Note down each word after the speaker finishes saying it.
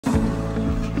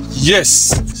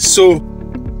Yes, so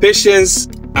patience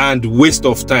and waste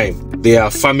of time, they are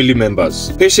family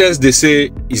members. Patience, they say,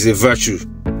 is a virtue.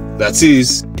 That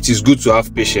is, it is good to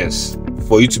have patience,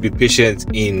 for you to be patient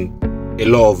in a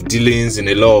lot of dealings, in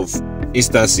a lot of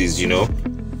instances, you know.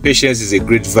 Patience is a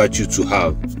great virtue to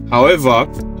have. However,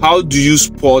 how do you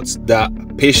spot that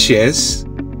patience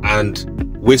and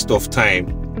waste of time,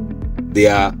 they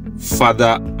are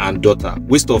father and daughter?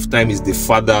 Waste of time is the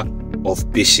father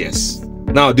of patience.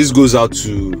 Now, this goes out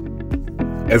to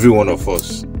every one of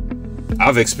us.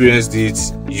 I've experienced it,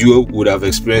 you would have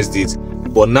experienced it,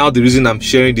 but now the reason I'm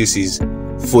sharing this is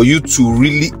for you to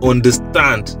really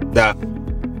understand that,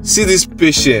 see this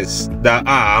patience, that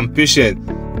I'm patient,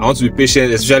 I want to be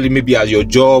patient, especially maybe at your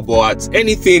job or at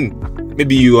anything.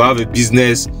 Maybe you have a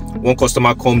business, one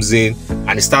customer comes in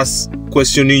and it starts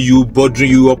questioning you,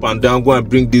 bothering you up and down, go and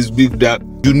bring this, big that.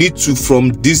 You need to, from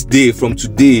this day, from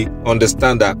today,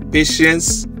 understand that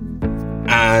patience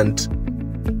and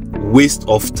waste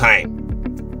of time,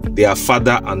 they are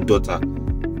father and daughter.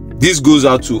 This goes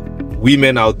out to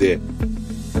women out there.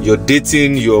 You're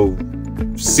dating, you're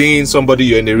seeing somebody,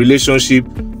 you're in a relationship.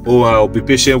 Oh, I'll be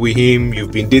patient with him.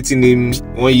 You've been dating him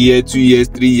 1 year, 2 years,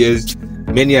 3 years.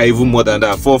 Many are even more than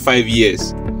that, 4 or 5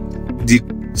 years. The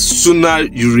sooner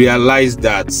you realize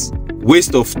that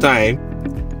waste of time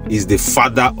is the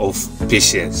father of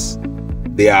patience.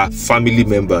 They are family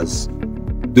members.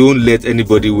 Don't let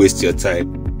anybody waste your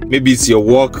time. Maybe it's your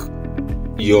work,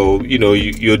 you're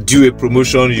due a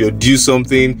promotion, you're due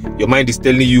something, your mind is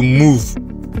telling you move,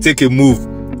 take a move,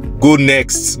 go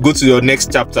next, go to your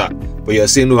next chapter, but you're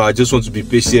saying, no, I just want to be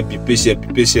patient, be patient,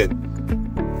 be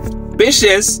patient.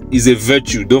 Patience is a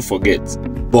virtue, don't forget,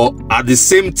 but at the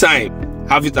same time,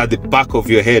 have it at the back of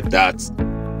your head that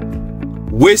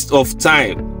waste of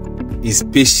time is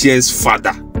patience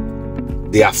father.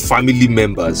 They are family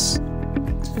members.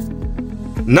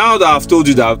 Now that I've told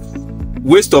you that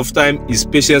waste of time is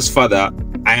patience father,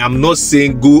 I am not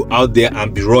saying go out there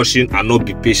and be rushing and not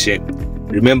be patient.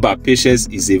 Remember, patience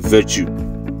is a virtue.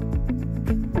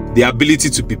 The ability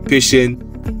to be patient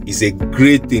is a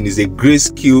great thing, is a great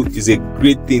skill, is a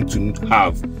great thing to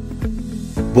have.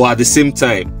 But at the same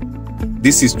time,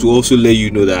 this is to also let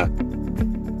you know that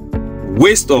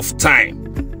waste of time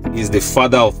is the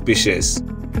father of patience.